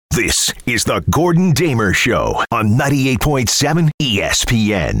This is the Gordon Damer Show on 98.7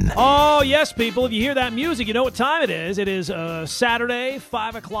 ESPN. Oh, yes, people. If you hear that music, you know what time it is. It is Saturday,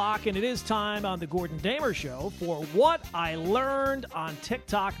 5 o'clock, and it is time on the Gordon Damer Show for What I Learned on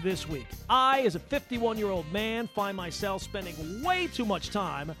TikTok this week. I, as a 51-year-old man, find myself spending way too much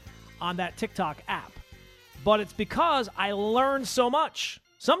time on that TikTok app. But it's because I learned so much.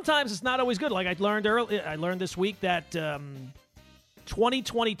 Sometimes it's not always good. Like I learned this week that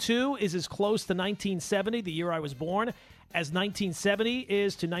 2022 is as close to 1970, the year I was born, as 1970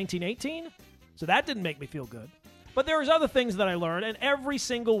 is to 1918. So that didn't make me feel good. But there's other things that I learned, and every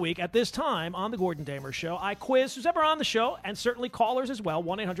single week at this time on the Gordon Damer Show, I quiz who's ever on the show, and certainly callers as well,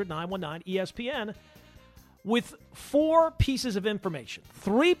 1-800-919-ESPN, with 4 pieces of information.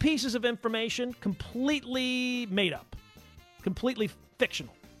 3 pieces of information completely made up, completely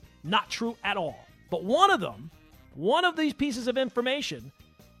fictional, not true at all. But one of these pieces of information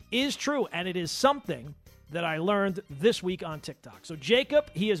is true, and it is something that I learned this week on TikTok. So Jacob,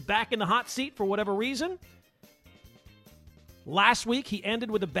 he is back in the hot seat for whatever reason. Last week, he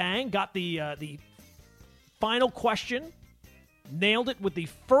ended with a bang, got the final question, nailed it with the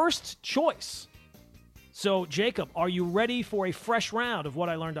first choice. So, Jacob, are you ready for a fresh round of what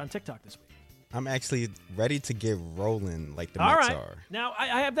I learned on TikTok this week? I'm actually ready to get rolling like the Mets are. Now,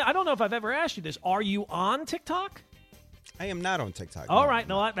 I don't know if I've ever asked you this. Are you on TikTok? I am not on TikTok. All right.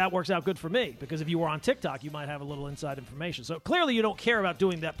 No, that works out good for me, because if you were on TikTok, you might have a little inside information. So clearly you don't care about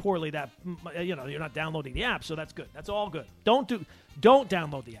doing that poorly, that, you're not downloading the app, so that's good. That's all good. Don't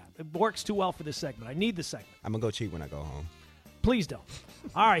download the app. It works too well for this segment. I need this segment. I'm going to go cheat when I go home. Please don't.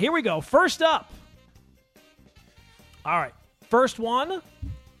 All right, here we go. First up. All right. First one.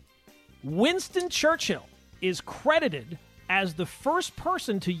 Winston Churchill is credited as the first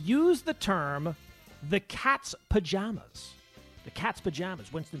person to use the term the cat's pajamas. The cat's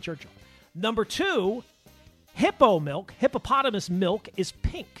pajamas, Winston Churchill. Number 2, hippopotamus milk is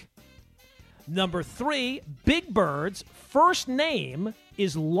pink. Number 3, Big Bird's first name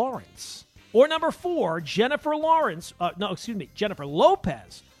is Lawrence. Or number 4, Jennifer Lopez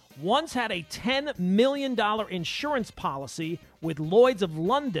once had a $10 million insurance policy with Lloyd's of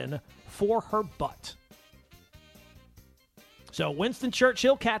London for her butt. So Winston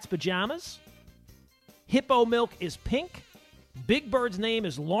Churchill, cat's pajamas. Hippo milk is pink. Big Bird's name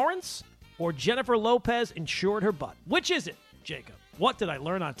is Lawrence. Or Jennifer Lopez insured her butt. Which is it, Jacob? What did I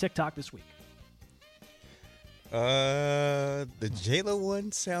learn on TikTok this week? The J-Lo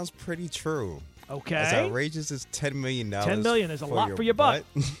one sounds pretty true. Okay. As outrageous as $10 million. $10 million is a lot for your butt.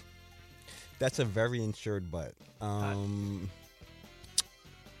 That's a very insured butt.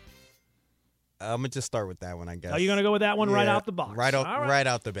 I'm going to just start with that one, I guess. Are you going to go with that one right out the box? Right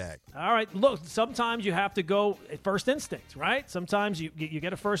out the bag. All right. Look, sometimes you have to go first instinct, right? Sometimes you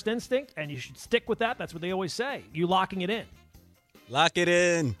get a first instinct, and you should stick with that. That's what they always say. You locking it in. Lock it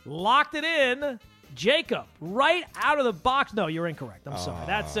in. Locked it in. Jacob, right out of the box. No, you're incorrect. I'm sorry.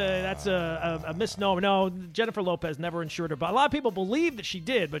 That's a misnomer. No, Jennifer Lopez never insured her butt. A lot of people believe that she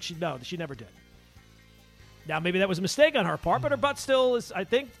did, but she never did. Now, maybe that was a mistake on her part, but her butt still is, I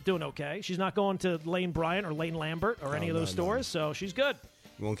think, doing okay. She's not going to Lane Bryant or Lane Lambert or any of those stores, so she's good.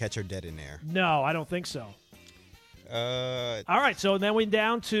 You won't catch her dead in there. No, I don't think so. All right, so then we're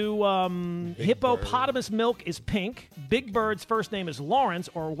down to hippopotamus milk is pink. Big Bird's first name is Lawrence,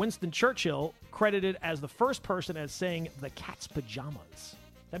 or Winston Churchill, credited as the first person as saying the cat's pajamas.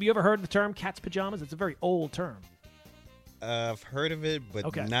 Have you ever heard the term cat's pajamas? It's a very old term. I've heard of it,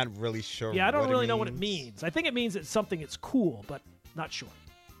 but not really sure. Yeah, I don't really know what it means. I think it means it's something that's cool, but not sure.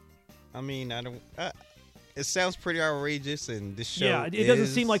 I mean, I don't. It sounds pretty outrageous, and this show. Yeah, it doesn't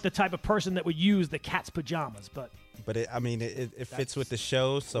seem like the type of person that would use the cat's pajamas, but it fits with the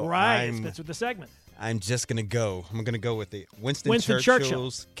show, so right, it fits with the segment. I'm just gonna go. I'm gonna go with it. Winston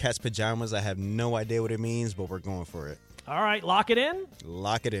Churchill's cat's pajamas. I have no idea what it means, but we're going for it. All right, lock it in.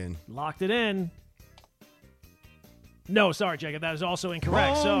 Lock it in. Locked it in. No, sorry, Jacob. That is also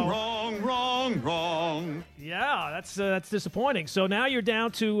incorrect. Wrong. Yeah, that's disappointing. So now you're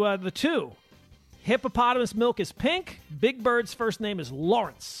down to the 2. Hippopotamus milk is pink. Big Bird's first name is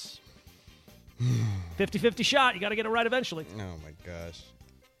Lawrence. 50-50 shot. You got to get it right eventually. Oh, my gosh.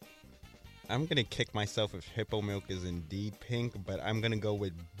 I'm going to kick myself if hippo milk is indeed pink, but I'm going to go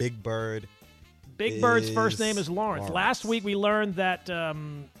with Big Bird. Big Bird's first name is Lawrence. Last week we learned that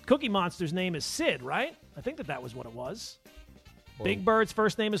Cookie Monster's name is Sid, right? I think that was what it was. Well, Big Bird's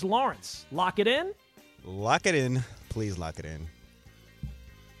first name is Lawrence. Lock it in? Lock it in. Please lock it in.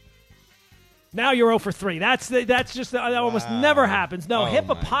 Now you're 0 for 3. That's just that almost never happens. No,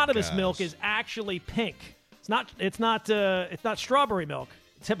 hippopotamus milk is actually pink. It's not strawberry milk.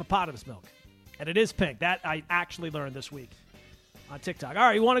 It's hippopotamus milk. And it is pink. That I actually learned this week on TikTok. All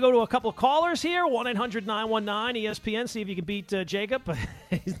right, you want to go to a couple of callers here? 1-800-919-ESPN. See if you can beat Jacob.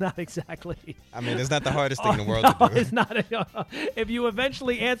 He's not exactly. I mean, it's not the hardest thing in the world to do. It's not. If you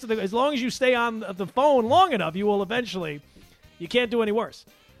eventually answer as long as you stay on the phone long enough, you will eventually. You can't do any worse.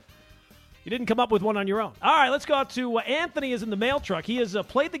 You didn't come up with one on your own. All right, let's go out to Anthony is in the mail truck. He has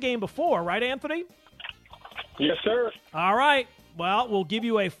played the game before, right, Anthony? Yes, sir. All right. Well, we'll give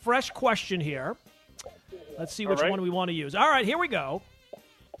you a fresh question here. Let's see which one we want to use. All right, here we go.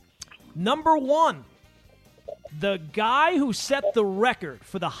 Number 1, the guy who set the record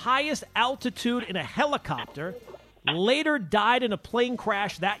for the highest altitude in a helicopter later died in a plane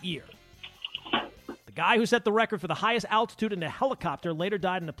crash that year. The guy who set the record for the highest altitude in a helicopter later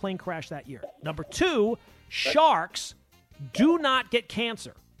died in a plane crash that year. Number 2, sharks do not get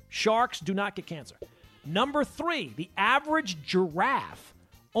cancer. Sharks do not get cancer. Number 3, the average giraffe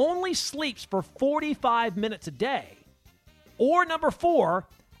only sleeps for 45 minutes a day. Or number 4,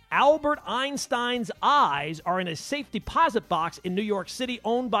 Albert Einstein's eyes are in a safe deposit box in New York City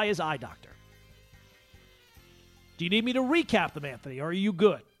owned by his eye doctor. Do you need me to recap them, Anthony, or are you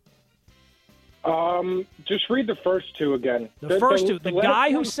good? Just read the first two again. The first two. The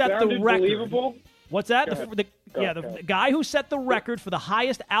guy who set the record. Believable. What's that? The guy who set the record for the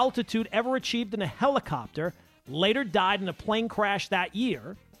highest altitude ever achieved in a helicopter later died in a plane crash that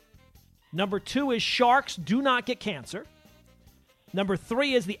year. Number 2 is sharks do not get cancer. Number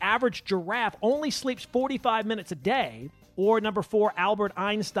 3 is the average giraffe only sleeps 45 minutes a day. Or number 4, Albert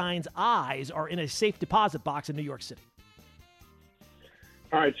Einstein's eyes are in a safe deposit box in New York City.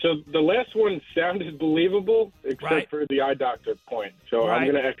 All right, so the last one sounded believable, except for the eye doctor point. So I'm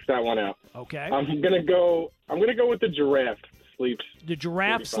going to X that one out. Okay. I'm going to go with the giraffe sleeps. The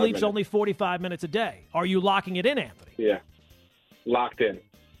giraffe sleeps only 45 minutes a day. Are you locking it in, Anthony? Yeah. Locked in.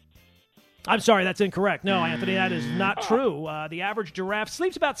 I'm sorry, that's incorrect. No, Anthony, that is not true. The average giraffe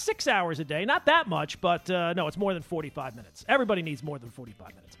sleeps about 6 hours a day. Not that much, but no, it's more than 45 minutes. Everybody needs more than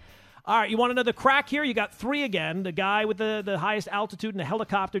 45 minutes. All right, you want another crack here? You got 3 again. The guy with the highest altitude in a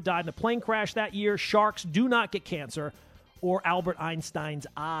helicopter died in a plane crash that year. Sharks do not get cancer. Or Albert Einstein's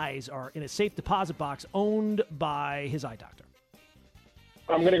eyes are in a safe deposit box owned by his eye doctor.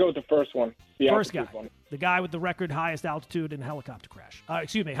 I'm going to go with the first one. The first guy. One. The guy with the record highest altitude in a helicopter crash.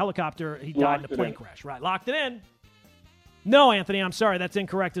 Helicopter, he died in a plane crash. Right, locked it in. No, Anthony, I'm sorry. That's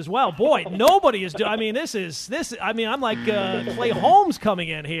incorrect as well. Boy, nobody is doing. I mean, I'm like Clay Holmes coming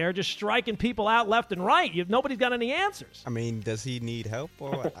in here, just striking people out left and right. Nobody's got any answers. I mean, does he need help?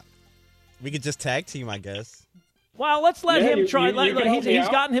 Or we could just tag team, I guess. Well, let's let him try. He's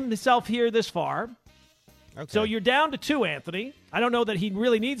gotten himself here this far. Okay. So you're down to 2, Anthony. I don't know that he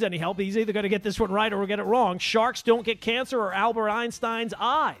really needs any help. He's either going to get this one right or we'll get it wrong. Sharks don't get cancer or Albert Einstein's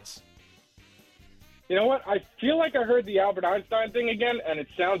eyes. You know what? I feel like I heard the Albert Einstein thing again, and it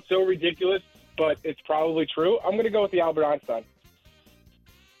sounds so ridiculous, but it's probably true. I'm going to go with the Albert Einstein.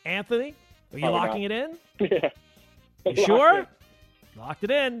 Anthony, are you locking it in? Yeah. You sure? Locked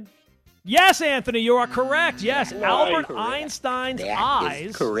it in. Yes, Anthony, you are correct. Yes, Albert Einstein's eyes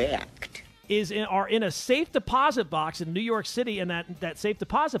is correct. Are in a safe deposit box in New York City, and that safe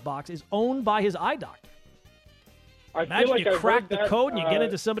deposit box is owned by his eye doctor. Imagine you crack the code and you get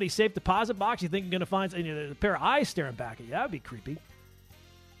into somebody's safe deposit box. You think you're going to find a pair of eyes staring back at you. That would be creepy.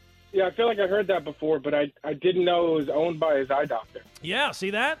 Yeah, I feel like I heard that before, but I didn't know it was owned by his eye doctor. Yeah, see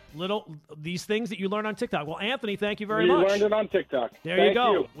that? These things that you learn on TikTok. Well, Anthony, thank you very much. You learned it on TikTok. There you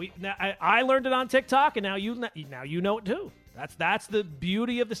go. I learned it on TikTok, and now you know it too. That's the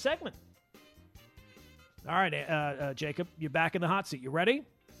beauty of the segment. All right, Jacob, you're back in the hot seat. You ready?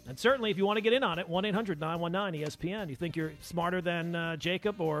 And certainly, if you want to get in on it, 1-800-919-ESPN. You think you're smarter than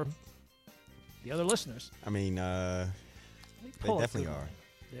Jacob or the other listeners? I mean, they definitely are.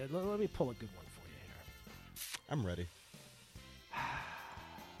 Yeah, let me pull a good one for you here. I'm ready.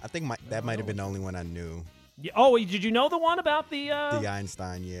 I think that might have been the only one I knew. Yeah, oh, did you know the one about the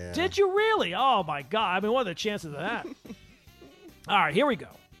Einstein, yeah. Did you really? Oh, my God. I mean, what are the chances of that? All right, here we go.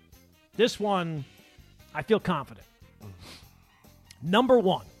 This one, I feel confident. Number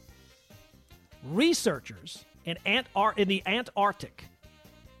 1, researchers in the Antarctic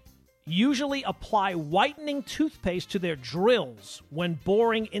usually apply whitening toothpaste to their drills when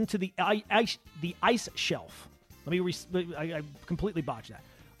boring into the ice shelf. I completely botched that.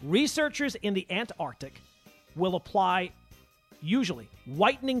 Researchers in the Antarctic will apply usually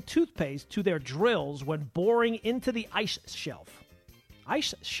whitening toothpaste to their drills when boring into the ice shelf.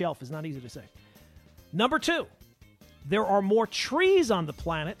 Ice shelf is not easy to say. Number 2, there are more trees on the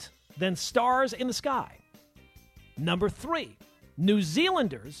planet than stars in the sky. Number 3, New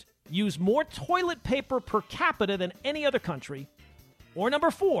Zealanders use more toilet paper per capita than any other country. Or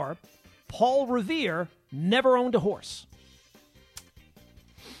number 4, Paul Revere never owned a horse.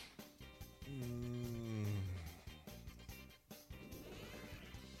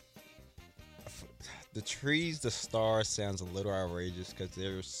 The trees, the stars sounds a little outrageous because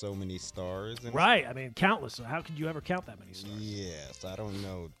there's so many stars. Right. I mean, countless. So how could you ever count that many stars? Yes, I don't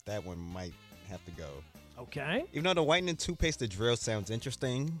know. That one might have to go. Okay. Even though the whitening toothpaste, the drill sounds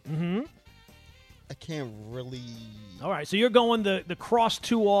interesting. Mm-hmm. I can't really. All right. So you're going the cross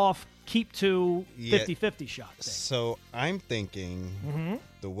 2 off, keep 2, 50-50 shot thing. So I'm thinking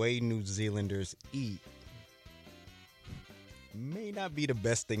the way New Zealanders eat may not be the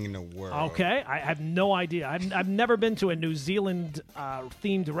best thing in the world. Okay, I have no idea. I've never been to a New Zealand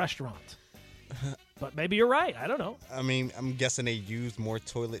themed restaurant, but maybe you're right. I don't know. I mean, I'm guessing they use more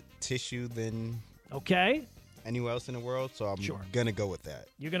toilet tissue than anywhere else in the world, so I'm gonna go with that.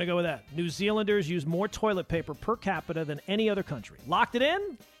 You're gonna go with that. New Zealanders use more toilet paper per capita than any other country. Locked it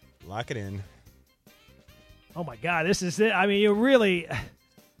in? Lock it in. Oh my God, this is it. I mean, you really.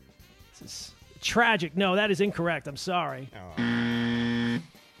 This is tragic. No, that is incorrect. I'm sorry.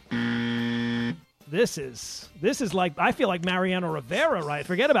 This is like, I feel like Mariano Rivera, right?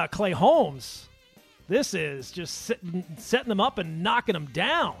 Forget about Clay Holmes. This is just setting them up and knocking them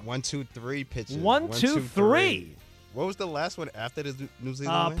down. 1, 2, 3 pitches. 1, 2, 3. What was the last one after the New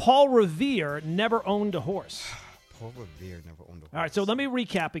Zealand? Paul Revere never owned a horse. Paul Revere never owned a horse. All right, so let me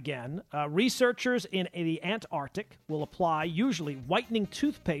recap again. Researchers in the Antarctic will apply usually whitening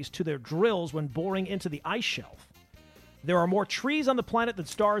toothpaste to their drills when boring into the ice shelf. There are more trees on the planet than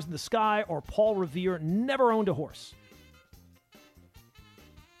stars in the sky, or Paul Revere never owned a horse.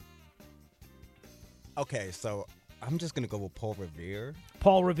 Okay, so I'm just going to go with Paul Revere.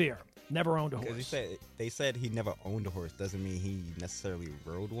 Paul Revere never owned a horse. Because they said he never owned a horse. Doesn't mean he necessarily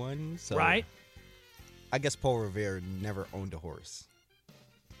rode one. So right. I guess Paul Revere never owned a horse.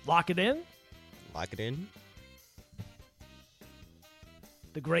 Lock it in? Lock it in.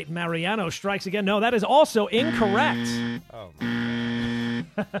 The great Mariano strikes again. No, that is also incorrect. Oh, my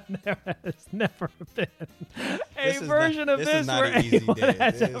God. There has never been a version of this. This is not an easy day.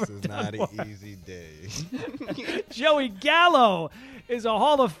 This is not an one. easy day. Joey Gallo is a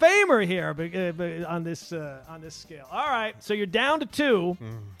Hall of Famer here on this scale. All right, so you're down to 2.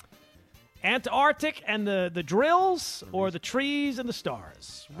 Antarctic and the drills, or the trees and the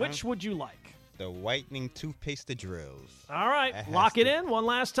stars? Which would you like? The whitening toothpaste, the drills. All right, lock it in one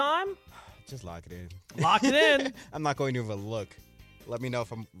last time. Just lock it in. Lock it in. I'm not going to even look. Let me know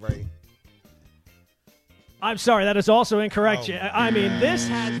if I'm right. I'm sorry, that is also incorrect. Oh, I mean, this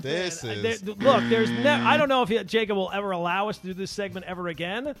has this been, is... Look, I don't know if Jacob will ever allow us to do this segment ever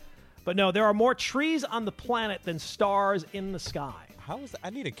again, but no, there are more trees on the planet than stars in the sky. How is that?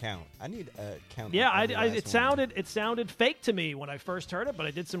 I need a count. I need a count. Yeah, it sounded fake to me when I first heard it, but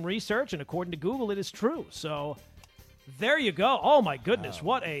I did some research, and according to Google, it is true. So there you go. Oh my goodness,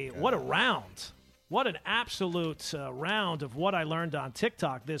 what a round! What an absolute round of what I learned on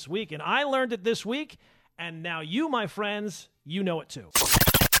TikTok this week, and I learned it this week, and now you, my friends, you know it too.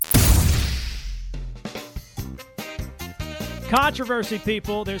 Controversy,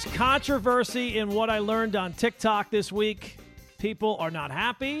 people. There's controversy in what I learned on TikTok this week. People are not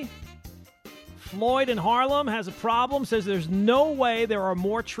happy. Floyd in Harlem has a problem, says there's no way there are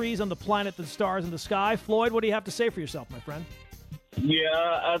more trees on the planet than stars in the sky. Floyd, what do you have to say for yourself, my friend? Yeah,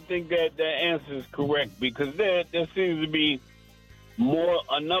 I think that the answer is correct, because there seems to be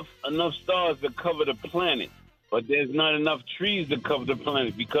enough stars to cover the planet, but there's not enough trees to cover the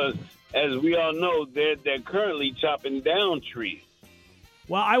planet, because as we all know, they're currently chopping down trees.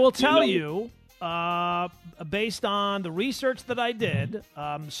 Well, I will tell you, based on the research that I did,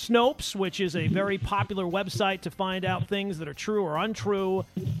 Snopes, which is a very popular website to find out things that are true or untrue,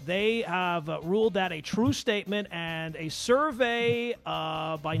 they have ruled that a true statement, and a survey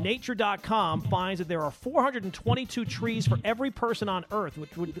by Nature.com finds that there are 422 trees for every person on Earth,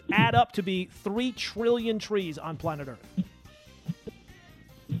 which would add up to be 3 trillion trees on planet Earth.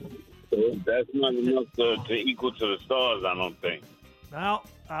 That's not enough to equal to the stars, I don't think. Well,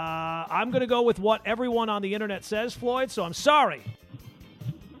 I'm going to go with what everyone on the internet says, Floyd, so I'm sorry.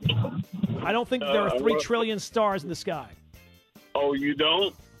 I don't think there are 3 trillion stars in the sky. Oh, you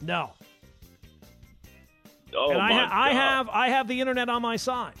don't? No. Oh, and I have the internet on my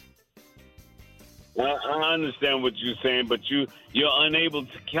side. I understand what you're saying, but you're unable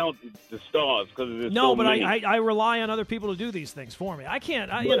to count the stars because there's no, so but many. I rely on other people to do these things for me. I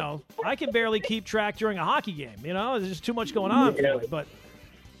can't. I can barely keep track during a hockey game. There's just too much going on. Yeah. But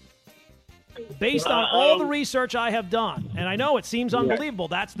Based on all the research I have done, and I know it seems unbelievable,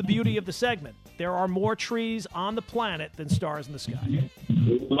 that's the beauty of the segment. There are more trees on the planet than stars in the sky.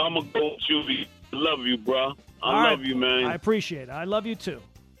 I'm going to go with you. Love you, bro. I love you, man. I appreciate it. I love you, too.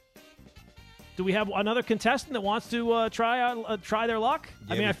 Do we have another contestant that wants to try their luck?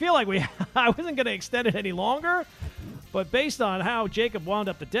 Yeah, I mean, I feel like I wasn't going to extend it any longer, but based on how Jacob wound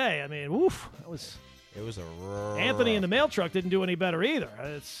up the day, I mean, woof, It was a rough. Anthony in the mail truck didn't do any better either.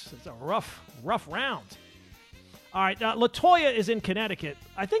 It's a rough round. All right, LaToya is in Connecticut.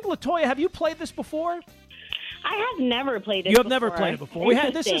 I think, LaToya, have you played this before? I have never played it You have before. never played it before.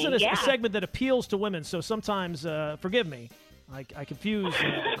 This isn't a segment that appeals to women, so sometimes, forgive me, I confuse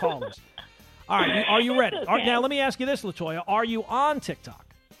callers. All right, are you ready? Okay. Now, let me ask you this, LaToya. Are you on TikTok?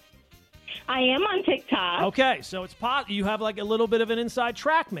 I am on TikTok. Okay, so it's you have like a little bit of an inside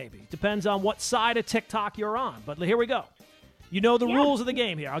track, maybe. Depends on what side of TikTok you're on. But here we go. You know the rules of the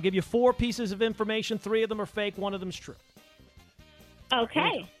game here. I'll give you 4 pieces of information. 3 of them are fake. 1 of them's true.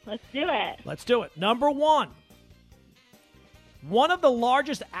 Okay, let's do it. Let's do it. Number 1. One of the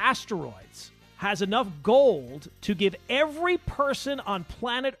largest asteroids has enough gold to give every person on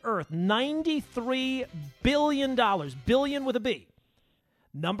planet Earth $93 billion. Billion with a B.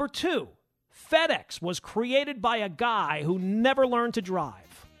 Number 2. FedEx was created by a guy who never learned to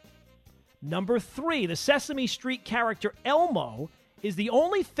drive. Number 3, the Sesame Street character Elmo is the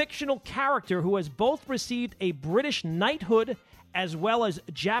only fictional character who has both received a British knighthood as well as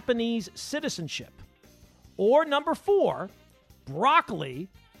Japanese citizenship. Or number 4, broccoli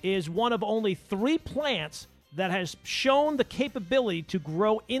is one of only 3 plants that has shown the capability to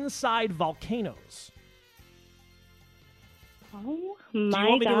grow inside volcanoes. Oh, my God. Do you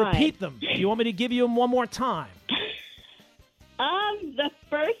want me to repeat them? Do you want me to give you them one more time? The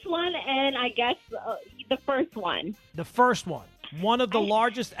first one, and I guess the first one. The first one. One of the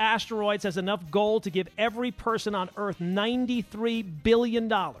largest asteroids has enough gold to give every person on Earth $93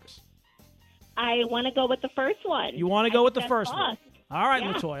 billion. I want to go with the first one. You want to go with the first one? All right,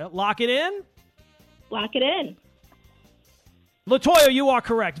 Yeah. LaToya. Lock it in? Lock it in. LaToya, you are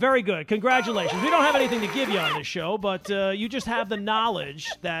correct. Very good. Congratulations. We don't have anything to give you on this show, but you just have the knowledge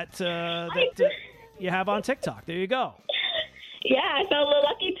that you have on TikTok. There you go. Yeah, I felt a little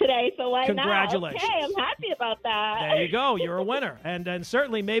lucky today, so why Congratulations. not? Okay, I'm happy about that. There you go. You're a winner. And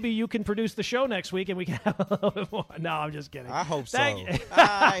certainly maybe you can produce the show next week and we can have a little bit more. No, I'm just kidding. I hope so.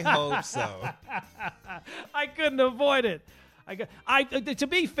 I hope so. I couldn't avoid it. To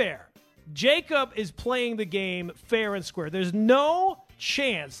be fair, Jacob is playing the game fair and square. There's no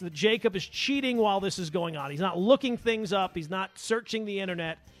chance that Jacob is cheating while this is going on. He's not looking things up. He's not searching the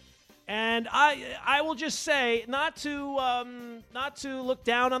internet. And I will just say, not to look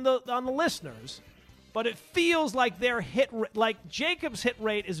down on the listeners, but it feels like their like Jacob's hit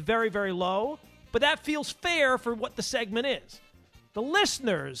rate is very, very low, but that feels fair for what the segment is. The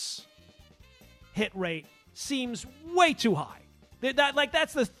listeners' hit rate seems way too high.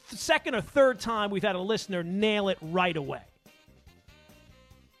 That's the second or third time we've had a listener nail it right away.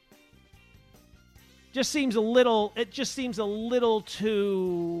 It just seems a little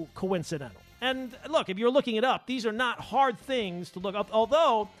too coincidental. And look, if you're looking it up, these are not hard things to look up.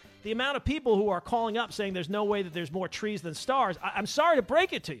 Although the amount of people who are calling up saying there's no way that there's more trees than stars, I'm sorry to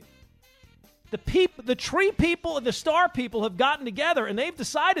break it to you. The tree people and the star people have gotten together and they've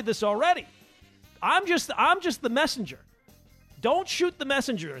decided this already. I'm just the messenger. Don't shoot the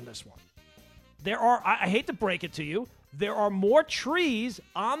messenger in this one. I hate to break it to you, there are more trees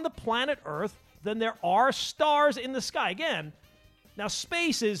on the planet Earth than there are stars in the sky. Again, now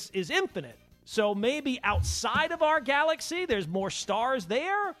space is infinite, so maybe outside of our galaxy there's more stars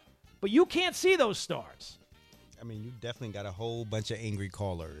there, but you can't see those stars. I mean, you definitely got a whole bunch of angry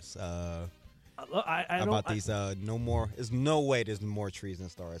callers About these. There's no way there's more trees than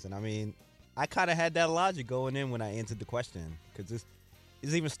stars. And I mean, I kind of had that logic going in when I answered the question, because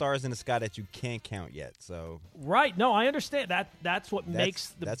there's even stars in the sky that you can't count yet. So right, no, I understand that. That's what makes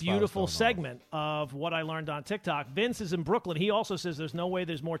the beautiful what's going on. segment of what I learned on TikTok. Vince is in Brooklyn. He also says there's no way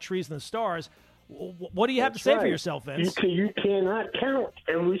there's more trees than stars. What do you have to say for yourself, Vince? You cannot count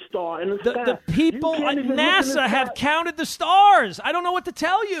every star in the sky. The people You at can't even look in the NASA have sky. counted the stars. I don't know what to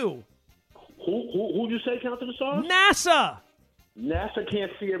tell you. Who'd you say counted the stars? NASA. NASA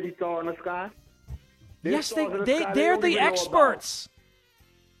can't see every star in the sky. There's Yes, stars in the sky they're don't the even know experts. about.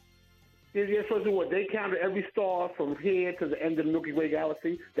 They're supposed to do what? They counted every star from here to the end of the Milky Way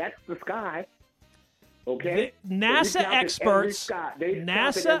galaxy. That's the sky. Okay? NASA So we counted experts. every sky. They counted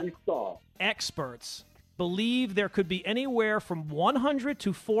NASA every star. experts believe there could be anywhere from 100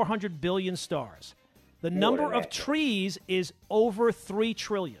 to 400 billion stars. The number than of that. trees is over 3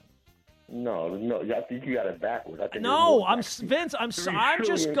 trillion. No. I think you got it backwards. I think No, there's more Vince. I'm just trillion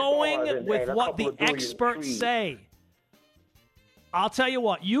stars going and with a what couple the of billion experts trees. say. I'll tell you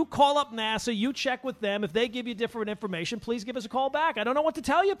what. You call up NASA. You check with them. If they give you different information, please give us a call back. I don't know what to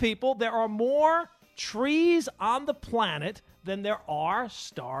tell you, people. There are more trees on the planet than there are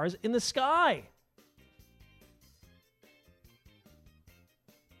stars in the sky.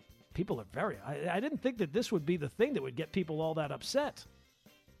 People are very... I didn't think that this would be the thing that would get people all that upset.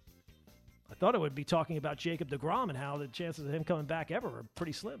 I thought it would be talking about Jacob deGrom and how the chances of him coming back ever are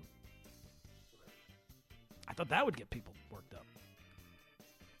pretty slim. I thought that would get people worked up.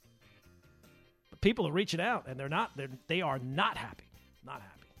 But people are reaching out, and they are not happy. Not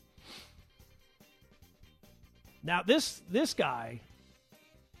happy. Now, this guy,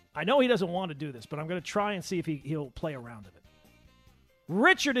 I know he doesn't want to do this, but I'm going to try and see if he'll play around in it.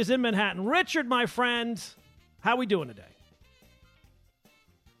 Richard is in Manhattan. Richard, my friend, how we doing today?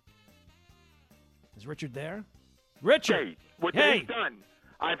 Is Richard there? Richard. Hey, what they've done,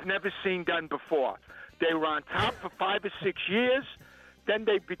 I've never seen done before. They were on top for 5 or 6 years. Then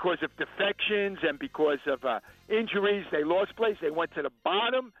because of defections and because of injuries, they lost place. They went to the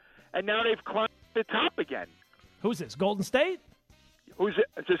bottom, and now they've climbed to the top again. Who's this? Golden State? Who's it?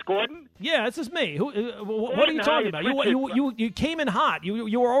 Is this Gordon? Yeah, this is me. What are you talking about? You came in hot.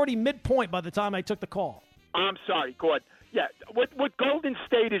 You were already midpoint by the time I took the call. I'm sorry, Gordon. Yeah, what Golden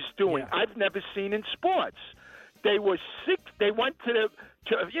State is doing, I've never seen in sports. They were sick. They went to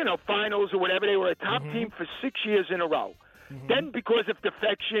the finals or whatever. They were a top team for 6 years in a row. Then, because of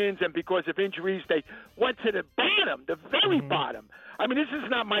defections and because of injuries, they went to the bottom, the very bottom. I mean, this is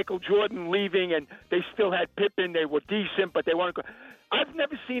not Michael Jordan leaving and they still had Pippen. They were decent, but they weren't good. I've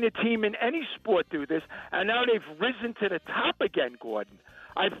never seen a team in any sport do this, and now they've risen to the top again, Gordon.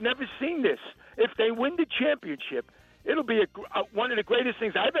 I've never seen this. If they win the championship, it'll be one of the greatest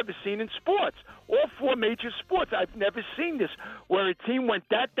things I've ever seen in sports. All 4 major sports. I've never seen this, where a team went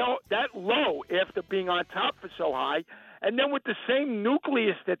that low after being on top for so high, and then with the same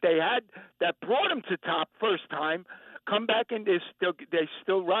nucleus that they had that brought them to top first time, come back and they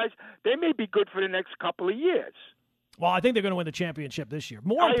still rise. They may be good for the next couple of years. Well, I think they're going to win the championship this year.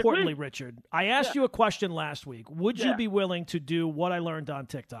 More importantly, Richard, I asked you a question last week. Would you be willing to do what I learned on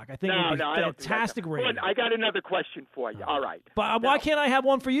TikTok? I think it would be fantastic radio. I got another question for you. All right. But why can't I have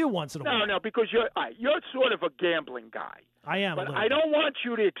one for you once in a while? No, because you're sort of a gambling guy. I am. But I don't want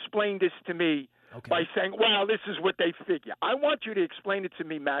you to explain this to me by saying, well, this is what they figure. I want you to explain it to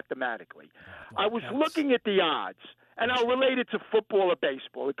me mathematically. I was looking at the odds, and I'll relate it to football or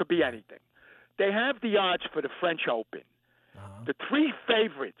baseball. It could be anything. They have the odds for the French Open. The 3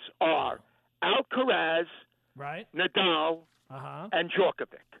 favorites are Alcaraz, Nadal, and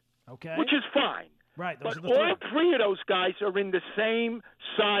Djokovic, which is fine. Right, but all 3 of those guys are in the same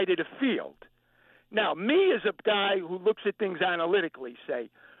side of the field. Now, me as a guy who looks at things analytically say,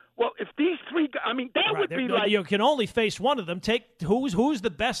 well, if these 3 – I mean, that would be like – you can only face one of them. Take who's the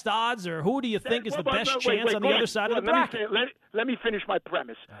best odds, or who do you think is the best chance on the other side of the bracket? Let me finish my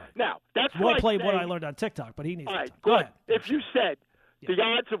premise. Now, that's why what I learned on TikTok, but he needs to go ahead. If you said the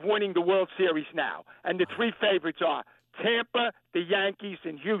odds of winning the World Series now, and the 3 favorites are Tampa, the Yankees,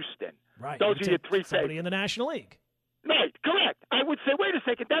 and Houston. Right. Those are your 3 somebody favorites. in the National League. Right, correct. I would say, wait a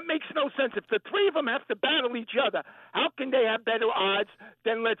second, that makes no sense. If the 3 of them have to battle each other, how can they have better odds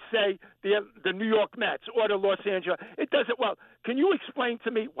than, let's say, the New York Mets or the Los Angeles? It doesn't. Well, can you explain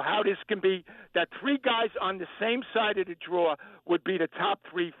to me how this can be that 3 guys on the same side of the draw would be the top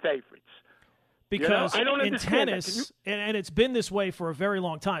 3 favorites? Because I don't in tennis, and it's been this way for a very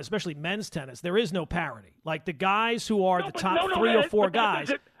long time, especially men's tennis, there is no parity. Like the guys who are the top 3 or 4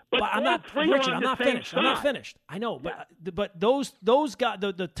 guys. But I'm not, Richard. I'm not finished. I'm not finished. I know, but those guys,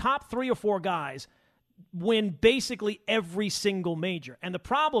 the top 3 or 4 guys, win basically every single major. And the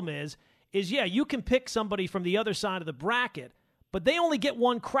problem is you can pick somebody from the other side of the bracket, but they only get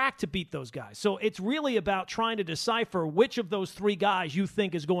one crack to beat those guys. So it's really about trying to decipher which of those 3 guys you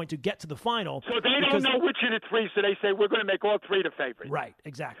think is going to get to the final. So they don't know which of the 3, so they say we're going to make all 3 the favorites. Right,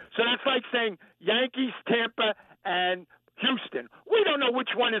 exactly. So that's like saying Yankees, Tampa, and Houston. We don't know which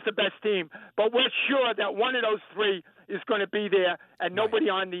one is the best team, but we're sure that one of those 3 is going to be there, and nobody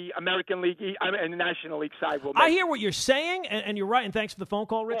on the American League and the National League side will make I hear what you're saying, and you're right, and thanks for the phone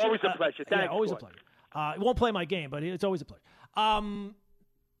call, Richard. Always a pleasure. Thanks, always a pleasure. It won't play my game, but it's always a pleasure.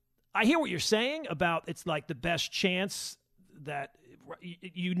 I hear what you're saying about it's like the best chance that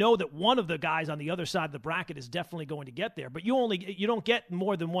you know that one of the guys on the other side of the bracket is definitely going to get there, but you don't get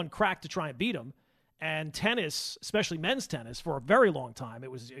more than one crack to try and beat them. And tennis, especially men's tennis, for a very long time,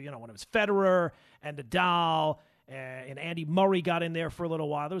 it was when it was Federer and Nadal and Andy Murray got in there for a little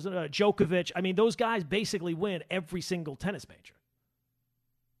while. There was Djokovic. I mean, those guys basically win every single tennis major.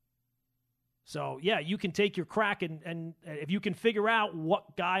 So, yeah, you can take your crack, and if you can figure out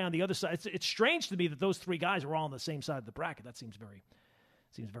what guy on the other side. It's strange to me that those three guys are all on the same side of the bracket. That seems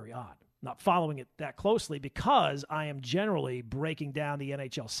very odd. Not following it that closely because I am generally breaking down the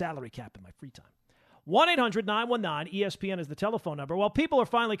NHL salary cap in my free time. 1-800-919-ESPN is the telephone number. Well, people are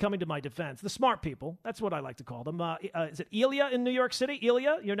finally coming to my defense. The smart people. That's what I like to call them. Is it Ilya in New York City?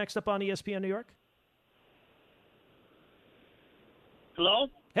 Ilya, you're next up on ESPN New York. Hello?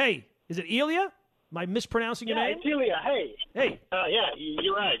 Hey, is it Ilya? Am I mispronouncing your name? Yeah, it's Ilya. Hey. Hey. Yeah,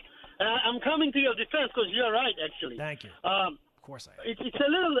 you're right. I'm coming to your defense because you're right, actually. Thank you. Of course I am.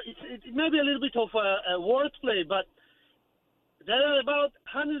 It may be a little bit of a wordplay, but there are about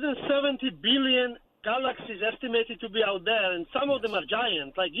 170 billion galaxies estimated to be out there, and some of them are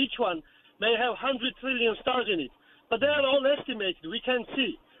giant. Like each one may have 100 trillion stars in it. But they are all estimated. We can't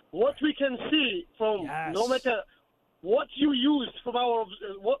see. What we can see from no matter what you use from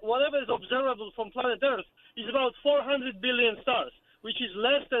whatever is observable from planet Earth is about 400 billion stars, which is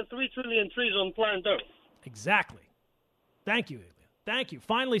less than 3 trillion trees on planet Earth. Exactly. Thank you, Ilya. Thank you.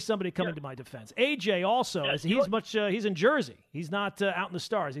 Finally, somebody coming to my defense. AJ also, he's in Jersey. He's not out in the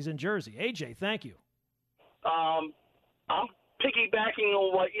stars. He's in Jersey. AJ, thank you. I'm piggybacking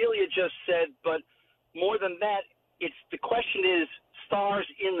on what Ilya just said, but more than that, the question is stars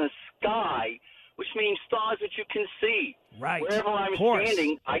in the sky, which means stars that you can see. Right. Wherever I'm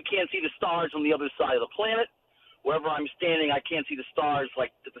standing, I can't see the stars on the other side of the planet. Wherever I'm standing, I can't see the stars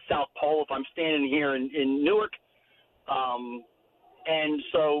like at the South Pole if I'm standing here in Newark. And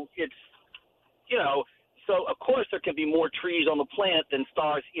so it's, so of course there can be more trees on the planet than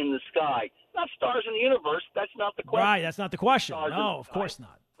stars in the sky. Not stars in the universe. That's not the question. Right, that's not the question. Stars No, of course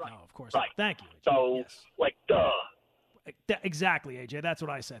not. Right. No, of course right. not. Thank you, AJ. So, yes. duh. Exactly, AJ. That's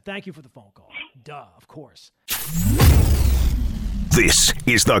what I said. Thank you for the phone call. Duh, of course. This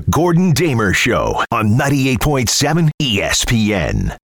is the Gordon Damer Show on 98.7 ESPN.